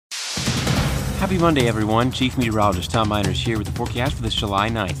Happy Monday, everyone. Chief Meteorologist Tom Miners here with the forecast for this July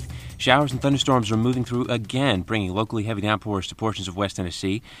 9th. Showers and thunderstorms are moving through again, bringing locally heavy downpours to portions of West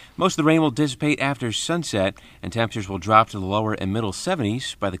Tennessee. Most of the rain will dissipate after sunset, and temperatures will drop to the lower and middle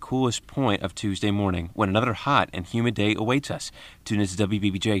 70s by the coolest point of Tuesday morning, when another hot and humid day awaits us. Tune in to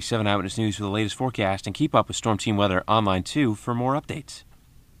WBBJ 7 Eyewitness News for the latest forecast, and keep up with Storm Team Weather online, too, for more updates.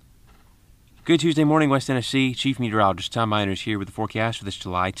 Good Tuesday morning, West Tennessee. Chief Meteorologist Tom Miners here with the forecast for this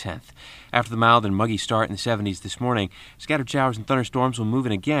July 10th. After the mild and muggy start in the 70s this morning, scattered showers and thunderstorms will move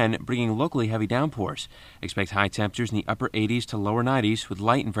in again, bringing locally heavy downpours. Expect high temperatures in the upper 80s to lower 90s with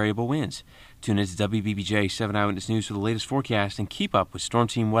light and variable winds. Tune in to WBBJ 7 Eyewitness News for the latest forecast and keep up with Storm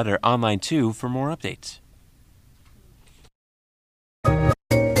Team Weather online, too, for more updates.